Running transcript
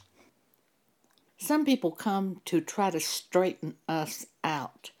Some people come to try to straighten us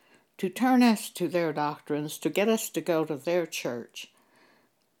out, to turn us to their doctrines, to get us to go to their church.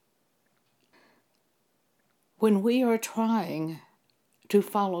 When we are trying to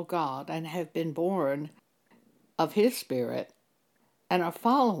follow God and have been born of His Spirit and are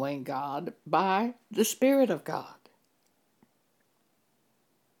following God by the Spirit of God,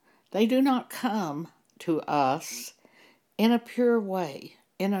 they do not come to us in a pure way,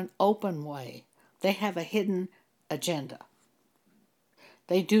 in an open way. They have a hidden agenda.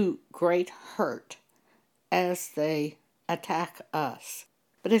 They do great hurt as they attack us.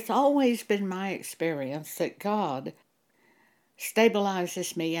 But it's always been my experience that God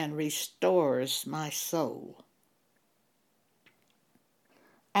stabilizes me and restores my soul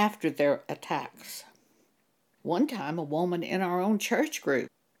after their attacks. One time, a woman in our own church group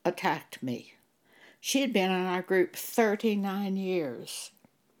attacked me. She had been in our group 39 years.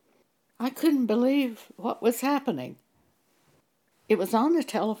 I couldn't believe what was happening. It was on the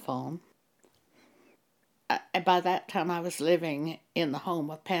telephone. By that time, I was living in the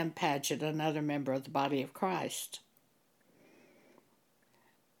home of Pam Paget, another member of the Body of Christ.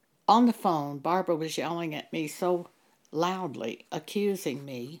 On the phone, Barbara was yelling at me so loudly, accusing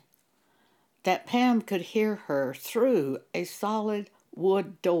me, that Pam could hear her through a solid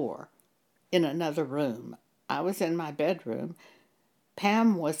wood door in another room. I was in my bedroom.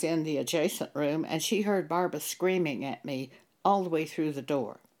 Pam was in the adjacent room, and she heard Barbara screaming at me all the way through the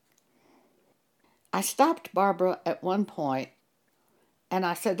door. I stopped Barbara at one point, and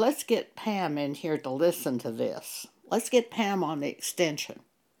I said, let's get Pam in here to listen to this. Let's get Pam on the extension.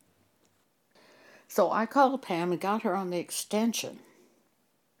 So I called Pam and got her on the extension.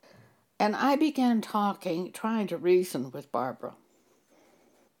 And I began talking, trying to reason with Barbara.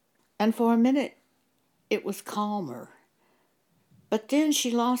 And for a minute, it was calmer. But then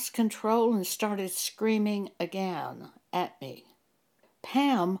she lost control and started screaming again at me.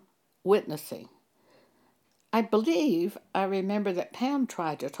 Pam witnessing. I believe I remember that Pam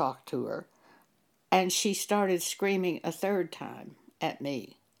tried to talk to her, and she started screaming a third time at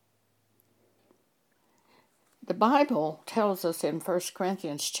me. The Bible tells us in 1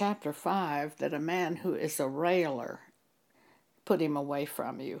 Corinthians chapter 5 that a man who is a railer, put him away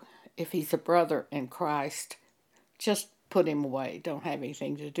from you. If he's a brother in Christ, just put him away. Don't have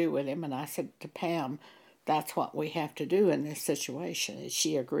anything to do with him. And I said to Pam, that's what we have to do in this situation. And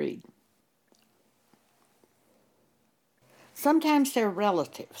she agreed. Sometimes they're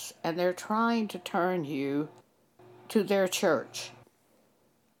relatives, and they're trying to turn you to their church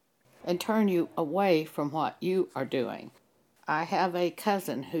and turn you away from what you are doing. I have a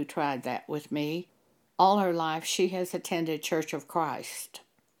cousin who tried that with me. All her life, she has attended Church of Christ.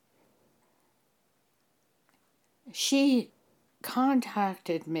 She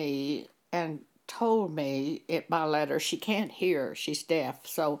contacted me and told me it by letter. She can't hear. She's deaf,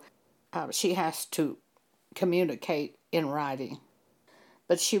 so she has to communicate in writing.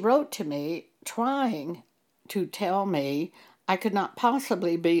 But she wrote to me trying to tell me I could not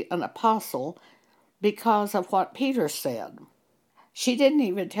possibly be an apostle because of what Peter said. She didn't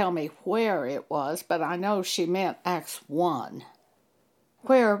even tell me where it was, but I know she meant Acts 1,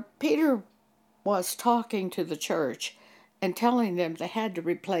 where Peter was talking to the church and telling them they had to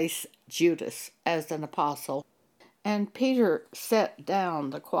replace Judas as an apostle. And Peter set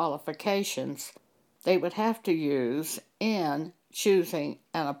down the qualifications they would have to use in choosing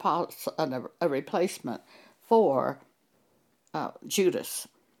an apostle, a replacement for Judas.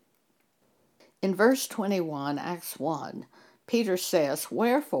 In verse 21, Acts 1, Peter says,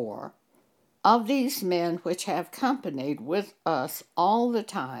 wherefore, of these men which have companied with us all the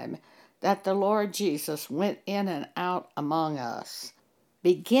time that the Lord Jesus went in and out among us,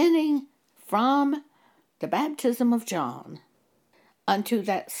 beginning from the baptism of John, unto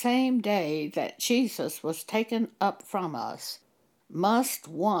that same day that Jesus was taken up from us, must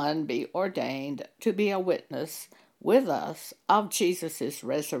one be ordained to be a witness with us of Jesus'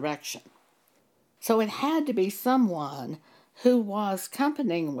 resurrection. So it had to be someone who was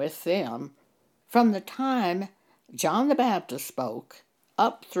companying with them from the time John the Baptist spoke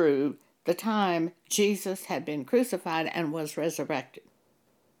up through the time Jesus had been crucified and was resurrected.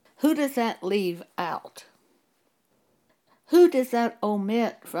 Who does that leave out? Who does that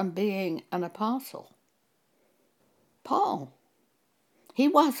omit from being an apostle? Paul. He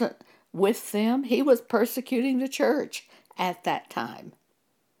wasn't with them. He was persecuting the church at that time.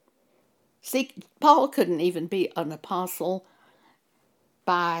 See, Paul couldn't even be an apostle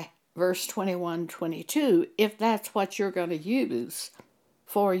by verse 21-22 if that's what you're going to use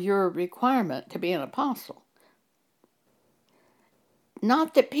for your requirement to be an apostle.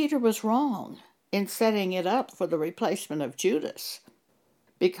 Not that Peter was wrong. in setting it up for the replacement of Judas,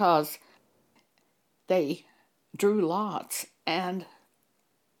 because they drew lots, and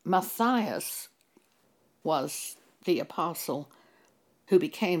Matthias was the apostle who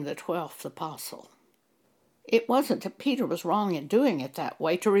became the 12th apostle. It wasn't that Peter was wrong in doing it that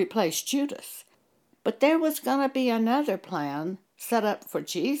way to replace Judas, but there was going to be another plan set up for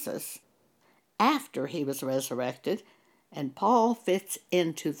Jesus after he was resurrected, and Paul fits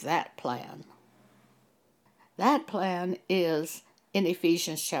into that plan. That plan is in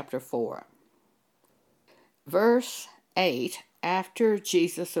Ephesians chapter 4. Verse 8, after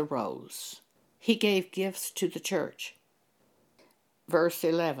Jesus arose, he gave gifts to the church. Verse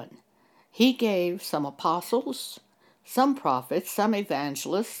 11, he gave some apostles, some prophets, some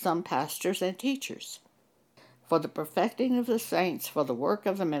evangelists, some pastors and teachers, for the perfecting of the saints, for the work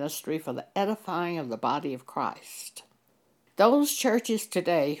of the ministry, for the edifying of the body of Christ. Those churches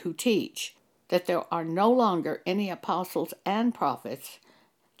today who teach that there are no longer any apostles and prophets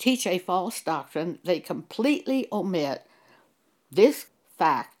teach a false doctrine. They completely omit this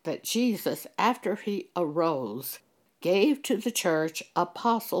fact that Jesus, after he arose, gave to the church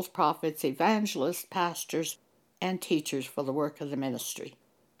apostles, prophets, evangelists, pastors, and teachers for the work of the ministry.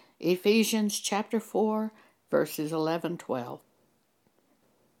 Ephesians chapter 4, verses 11-12.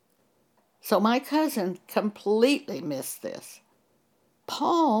 So my cousin completely missed this.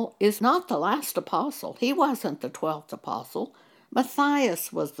 Paul is not the last apostle. He wasn't the 12th apostle.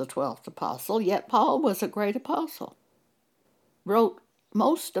 Matthias was the 12th apostle, yet Paul was a great apostle. Wrote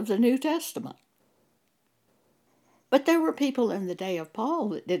most of the New Testament. But there were people in the day of Paul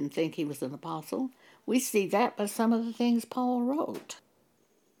that didn't think he was an apostle. We see that by some of the things Paul wrote.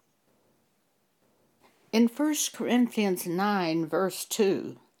 In 1 Corinthians 9, verse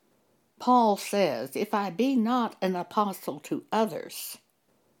 2, Paul says, if I be not an apostle to others,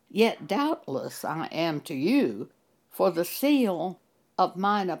 yet doubtless I am to you, for the seal of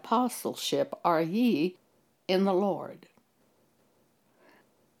mine apostleship are ye in the Lord.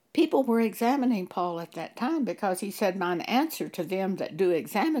 People were examining Paul at that time because he said, mine answer to them that do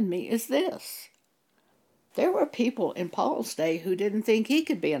examine me is this. There were people in Paul's day who didn't think he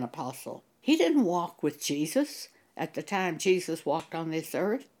could be an apostle. He didn't walk with Jesus at the time Jesus walked on this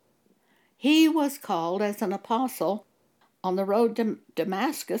earth. He was called as an apostle on the road to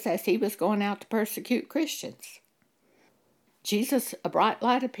Damascus as he was going out to persecute Christians. A bright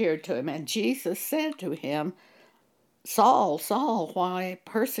light appeared to him, and Jesus said to him, Saul, Saul, why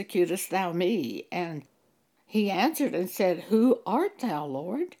persecutest thou me? And he answered and said, who art thou,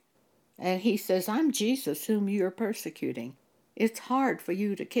 Lord? And he says, I'm Jesus whom you are persecuting. It's hard for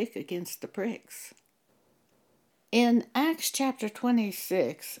you to kick against the pricks. In Acts chapter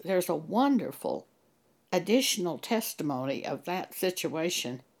 26, there's a wonderful additional testimony of that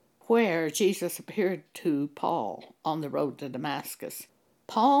situation where Jesus appeared to Paul on the road to Damascus.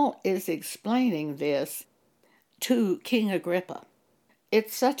 Paul is explaining this to King Agrippa.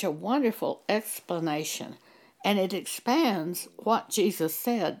 It's such a wonderful explanation, and it expands what Jesus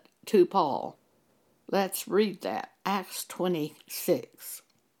said to Paul. Let's read that. Acts 26.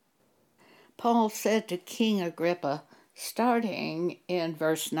 Paul said to King Agrippa, starting in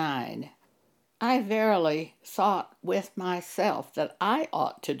verse 9, I verily thought with myself that I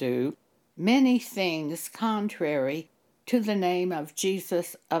ought to do many things contrary to the name of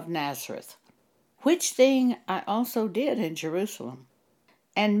Jesus of Nazareth, which thing I also did in Jerusalem.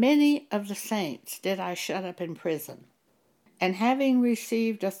 And many of the saints did I shut up in prison. And having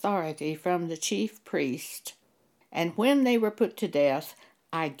received authority from the chief priest, and when they were put to death,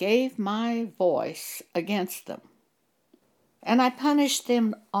 I gave my voice against them. And I punished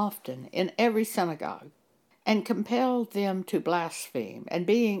them often in every synagogue, and compelled them to blaspheme, and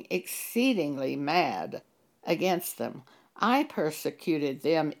being exceedingly mad against them, I persecuted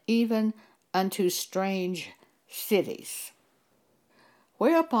them even unto strange cities.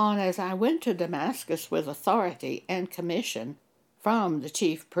 Whereupon, as I went to Damascus with authority and commission from the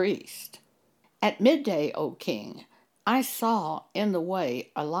chief priest, at midday, O king, I saw in the way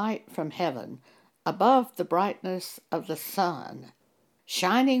a light from heaven, above the brightness of the sun,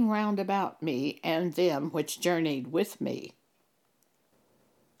 shining round about me and them which journeyed with me.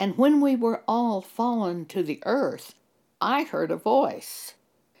 And when we were all fallen to the earth, I heard a voice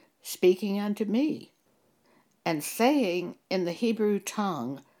speaking unto me, and saying in the Hebrew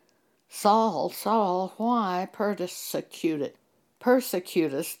tongue, Saul, Saul, why persecutest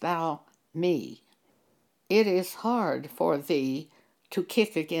thou me? It is hard for thee to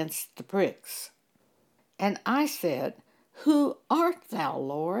kick against the pricks. And I said, Who art thou,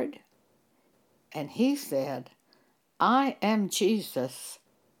 Lord? And he said, I am Jesus,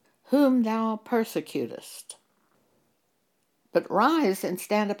 whom thou persecutest. But rise and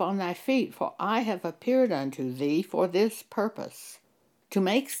stand upon thy feet, for I have appeared unto thee for this purpose, to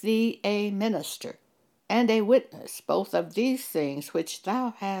make thee a minister and a witness both of these things which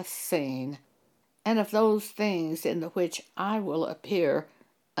thou hast seen, and of those things in the which I will appear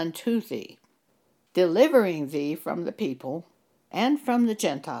unto thee, delivering thee from the people and from the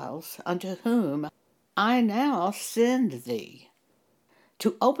Gentiles, unto whom I now send thee,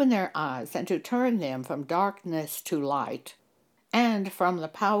 to open their eyes and to turn them from darkness to light, and from the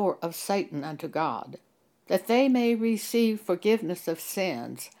power of Satan unto God, that they may receive forgiveness of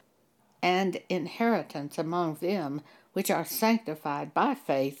sins and inheritance among them which are sanctified by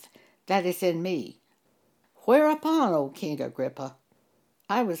faith that is in me. Whereupon, O King Agrippa,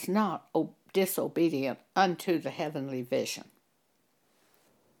 I was not disobedient unto the heavenly vision.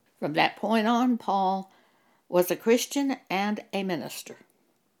 From that point on, Paul was a Christian and a minister.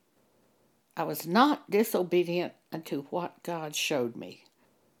 I was not disobedient unto what God showed me.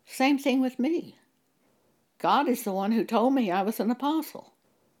 Same thing with me. God is the one who told me I was an apostle.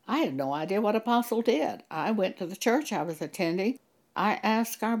 I had no idea what apostle did. I went to the church I was attending. I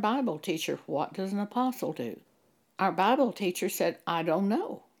asked our Bible teacher, what does an apostle do? Our Bible teacher said, I don't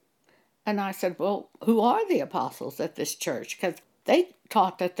know. And I said, well, who are the apostles at this church? Because they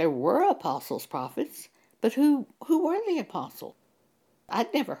taught that there were apostles, prophets, but who were the apostles?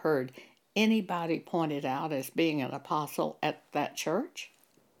 I'd never heard anybody pointed out as being an apostle at that church.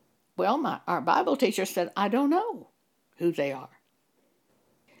 Well, our Bible teacher said, I don't know who they are.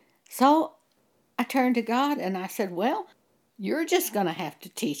 So I turned to God and I said, well, you're just going to have to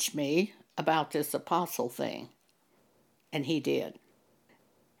teach me about this apostle thing. And he did.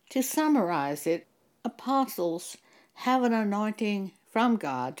 To summarize it, apostles have an anointing from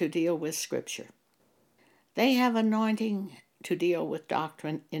God to deal with Scripture. They have anointing to deal with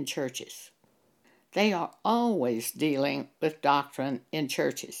doctrine in churches. They are always dealing with doctrine in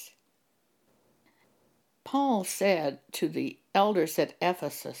churches. Paul said to the elders at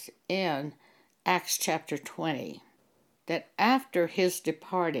Ephesus in Acts chapter 20 that after his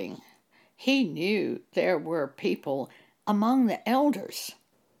departing, he knew there were people among the elders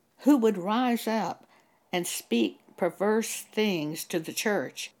who would rise up and speak perverse things to the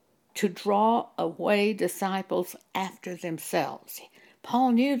church to draw away disciples after themselves.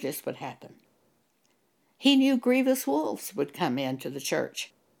 Paul knew this would happen. He knew grievous wolves would come into the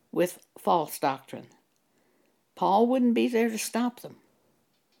church with false doctrine. Paul wouldn't be there to stop them.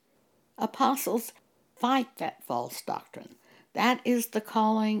 Apostles fight that false doctrine. That is the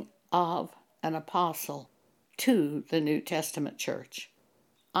calling of an apostle to the New Testament church.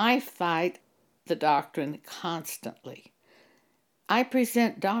 I fight the doctrine constantly. I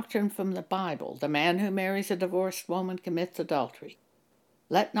present doctrine from the Bible. The man who marries a divorced woman commits adultery.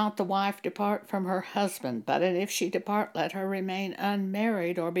 Let not the wife depart from her husband, but if she depart, let her remain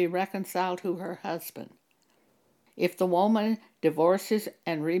unmarried or be reconciled to her husband. If the woman divorces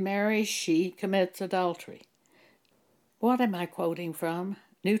and remarries, she commits adultery. What am I quoting from?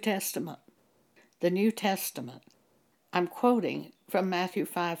 New Testament. The New Testament. I'm quoting from Matthew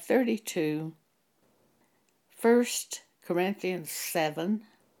 5:32, 1 Corinthians 7,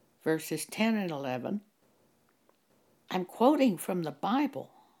 verses 10 and 11. I'm quoting from the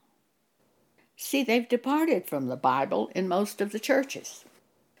Bible. See, they've departed from the Bible in most of the churches.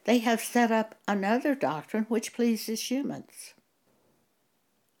 They have set up another doctrine which pleases humans.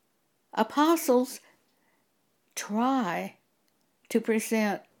 Apostles try to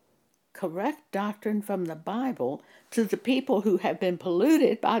present correct doctrine from the Bible to the people who have been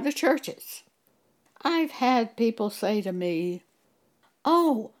polluted by the churches. I've had people say to me,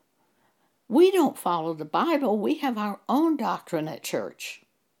 oh, we don't follow the Bible, we have our own doctrine at church.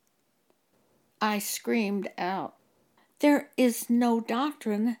 I screamed out, there is no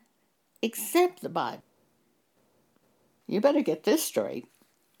doctrine except the Bible. You better get this straight.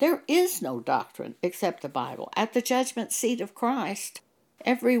 There is no doctrine except the Bible. At the judgment seat of Christ,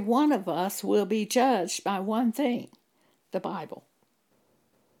 every one of us will be judged by one thing, the Bible.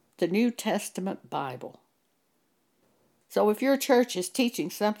 The New Testament Bible. So if your church is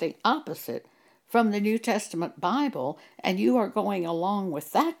teaching something opposite from the New Testament Bible and you are going along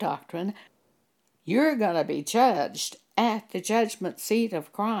with that doctrine, you're going to be judged at the judgment seat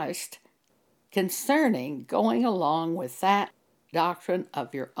of Christ concerning going along with that doctrine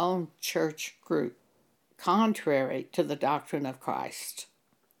of your own church group, contrary to the doctrine of Christ.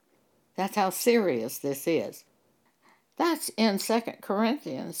 That's how serious this is. That's in 2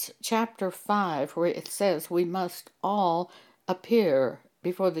 Corinthians chapter 5, where it says we must all appear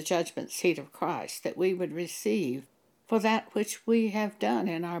before the judgment seat of Christ, that we would receive for that which we have done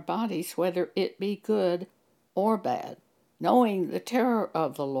in our bodies, whether it be good or bad. Knowing the terror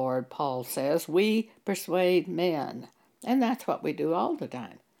of the Lord, Paul says, we persuade men. And that's what we do all the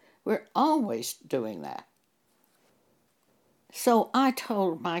time. We're always doing that. So I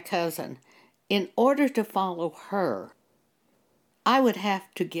told my cousin, in order to follow her, I would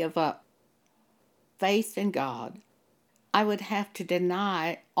have to give up faith in God. I would have to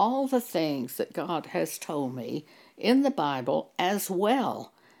deny all the things that God has told me in the Bible, as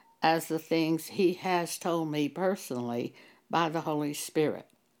well as the things He has told me personally by the Holy Spirit.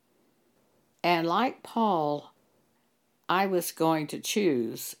 And like Paul, I was going to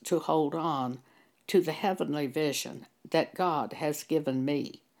choose to hold on to the heavenly vision that God has given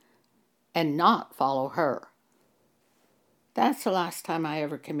me and not follow her. That's the last time I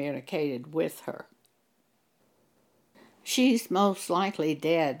ever communicated with her. She's most likely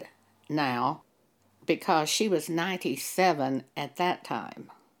dead now because she was 97 at that time.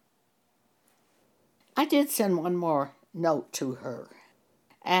 I did send one more note to her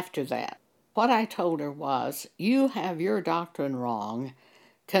after that. What I told her was, you have your doctrine wrong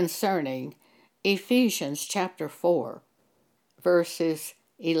concerning Ephesians chapter 4, verses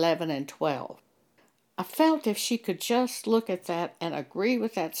 11 and 12. I felt if she could just look at that and agree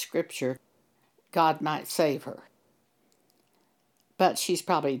with that scripture, God might save her. But she's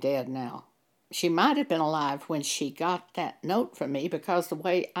probably dead now. She might have been alive when she got that note from me, because the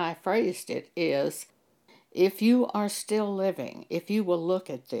way I phrased it is, if you are still living, if you will look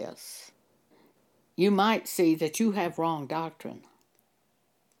at this, you might see that you have wrong doctrine.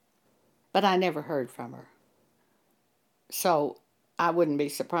 But I never heard from her. So I wouldn't be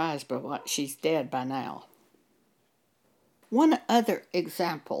surprised by what she's dead by now. One other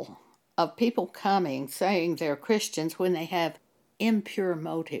example of people coming saying they're Christians when they have impure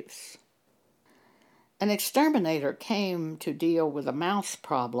motives. An exterminator came to deal with a mouse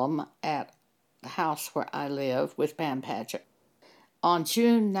problem at the house where I live with Pam Paget on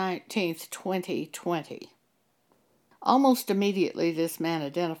June 19th, 2020. Almost immediately, this man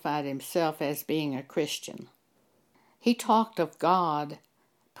identified himself as being a Christian. He talked of God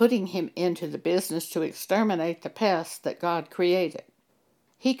putting him into the business to exterminate the pests that God created.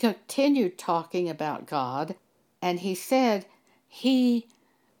 He continued talking about God, and he said he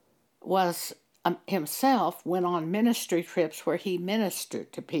was himself went on ministry trips where he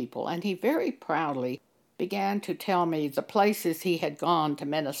ministered to people, and he very proudly began to tell me the places he had gone to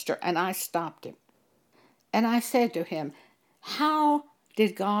minister, and I stopped him. And I said to him, how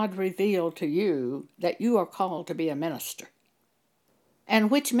did God reveal to you that you are called to be a minister? And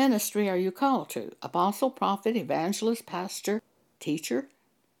which ministry are you called to? Apostle, prophet, evangelist, pastor, teacher?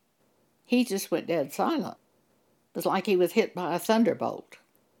 He just went dead silent. It was like he was hit by a thunderbolt.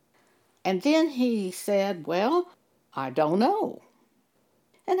 And then he said, well, I don't know.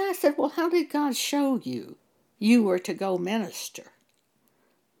 And I said, well, how did God show you you were to go minister?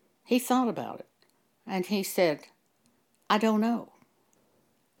 He thought about it, and he said, I don't know.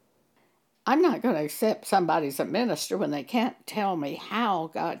 I'm not going to accept somebody's a minister when they can't tell me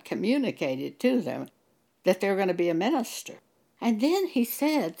how God communicated to them that they're going to be a minister. And then he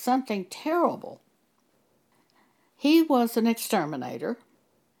said something terrible. He was an exterminator,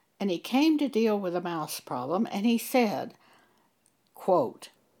 and he came to deal with a mouse problem, and he said, quote,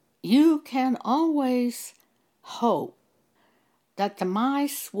 you can always hope that the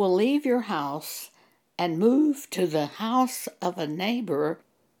mice will leave your house and move to the house of a neighbor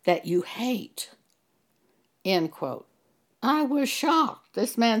that you hate, end quote. I was shocked.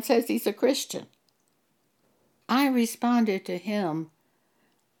 This man says he's a Christian. I responded to him,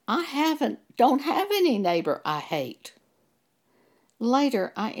 I don't have any neighbor I hate.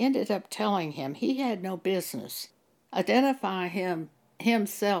 Later, I ended up telling him he had no business identifying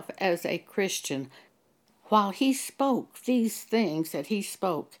himself as a Christian while he spoke these things that he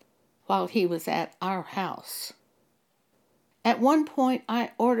spoke while he was at our house. At one point,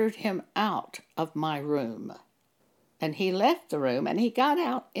 I ordered him out of my room, and he left the room, and he got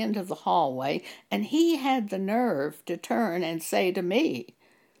out into the hallway, and he had the nerve to turn and say to me,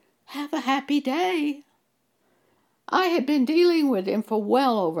 have a happy day. I had been dealing with him for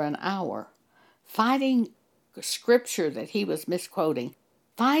well over an hour, fighting scripture that he was misquoting,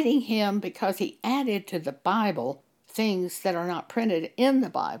 fighting him because he added to the Bible things that are not printed in the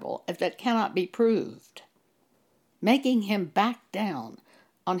Bible that cannot be proved, making him back down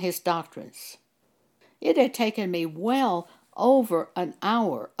on his doctrines. It had taken me well over an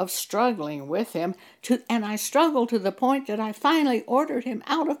hour of struggling with him, and I struggled to the point that I finally ordered him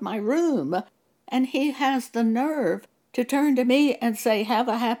out of my room, and he has the nerve to turn to me and say, have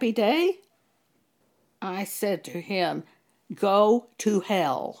a happy day? I said to him, "Go to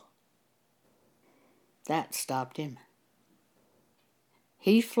hell." That stopped him.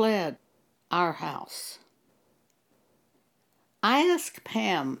 He fled our house. I asked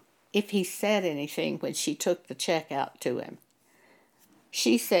Pam if he said anything when she took the check out to him.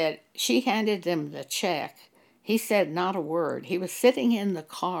 She said she handed him the check. He said not a word. He was sitting in the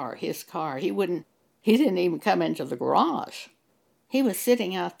car, his car. He didn't even come into the garage. He was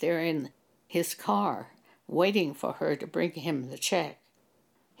sitting out there in his car, waiting for her to bring him the check.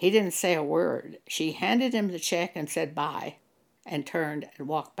 He didn't say a word. She handed him the check and said bye, and turned and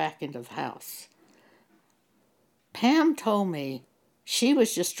walked back into the house. Pam told me she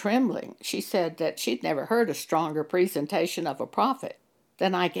was just trembling. She said that she'd never heard a stronger presentation of a prophet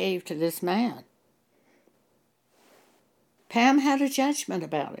than I gave to this man. Pam had a judgment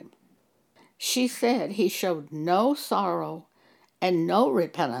about him. She said he showed no sorrow and no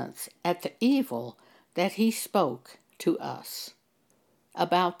repentance at the evil that he spoke to us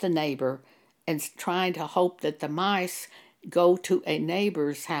about the neighbor and trying to hope that the mice go to a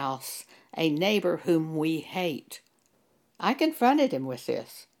neighbor's house, a neighbor whom we hate. I confronted him with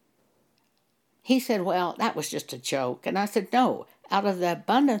this. He said, "Well, that was just a joke." And I said, "No, out of the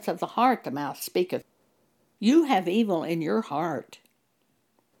abundance of the heart the mouth speaketh. You have evil in your heart.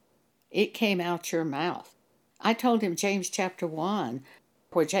 It came out your mouth." I told him James chapter 1,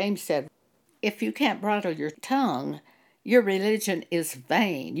 where James said, if you can't bridle your tongue, your religion is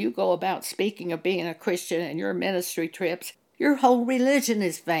vain. You go about speaking of being a Christian and your ministry trips. Your whole religion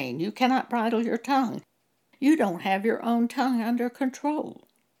is vain. You cannot bridle your tongue. You don't have your own tongue under control.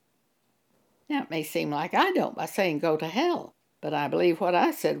 Now, it may seem like I don't by saying go to hell, but I believe what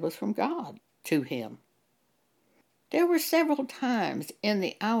I said was from God to him. There were several times in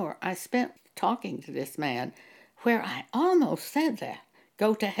the hour I spent talking to this man where I almost said that,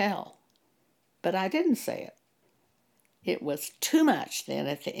 go to hell. But I didn't say it. It was too much then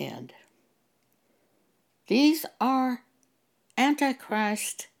at the end. These are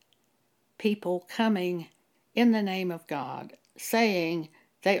Antichrist people coming in the name of God, saying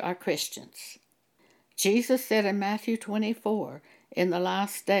they are Christians. Jesus said in Matthew 24, in the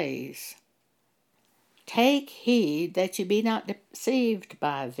last days, "Take heed that you be not deceived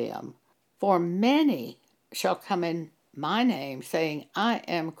by them, for many shall come in my name, saying, I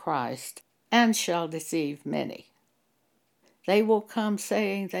am Christ, and shall deceive many." They will come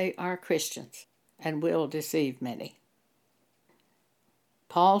saying they are Christians, and will deceive many.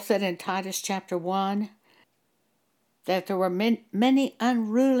 Paul said in Titus chapter 1 that there were many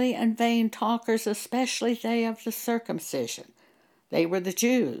unruly and vain talkers, especially they of the circumcision. They were the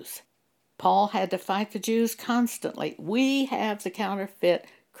Jews. Paul had to fight the Jews constantly. We have the counterfeit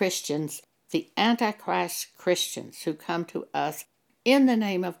Christians, the Antichrist Christians, who come to us in the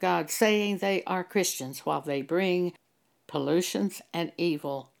name of God, saying they are Christians while they bring pollutions and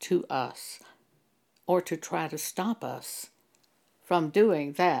evil to us, or to try to stop us from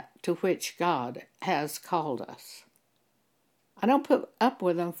doing that to which God has called us. I don't put up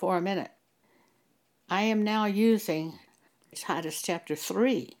with them for a minute. I am now using Titus chapter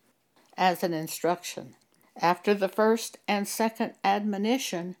 3 as an instruction. After the first and second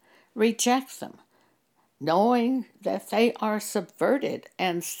admonition, reject them, knowing that they are subverted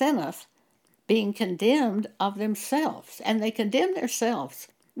and sinneth, being condemned of themselves. And they condemn themselves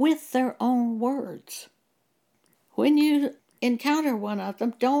with their own words. When you encounter one of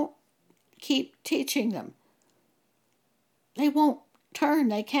them, don't keep teaching them. They won't turn.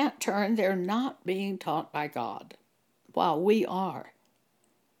 They can't turn. They're not being taught by God, while we are.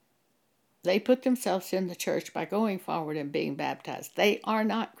 They put themselves in the church by going forward and being baptized. They are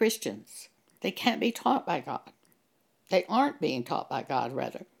not Christians. They can't be taught by God. They aren't being taught by God,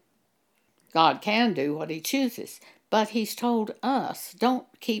 rather. God can do what he chooses, but he's told us, don't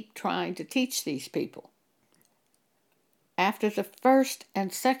keep trying to teach these people. After the first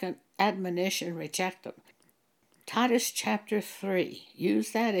and second admonition, reject them. Titus chapter 3.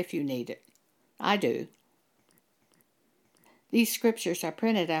 Use that if you need it. I do. These scriptures are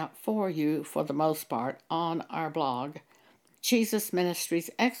printed out for you, for the most part, on our blog, Jesus Ministries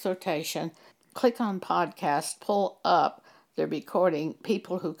Exhortation. Click on podcast, pull up the recording,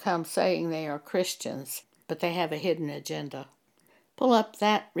 people who come saying they are Christians, but they have a hidden agenda. Pull up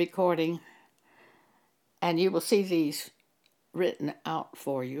that recording, and you will see these written out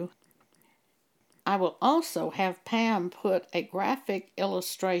for you. I will also have Pam put a graphic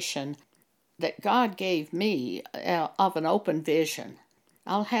illustration that God gave me of an open vision.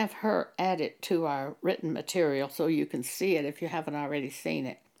 I'll have her add it to our written material so you can see it if you haven't already seen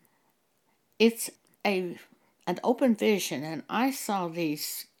it. It's an open vision, and I saw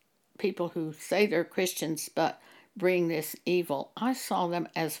these people who say they're Christians but bring this evil, I saw them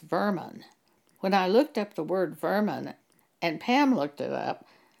as vermin. When I looked up the word vermin, and Pam looked it up,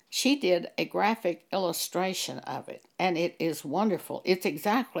 she did a graphic illustration of it, and it is wonderful. It's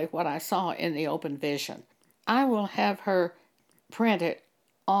exactly what I saw in the open vision. I will have her print it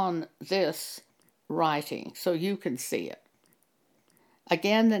on this writing so you can see it.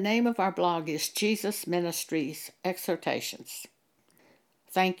 Again, the name of our blog is Jesus Ministries Exhortations.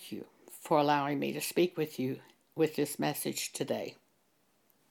 Thank you for allowing me to speak with you with this message today.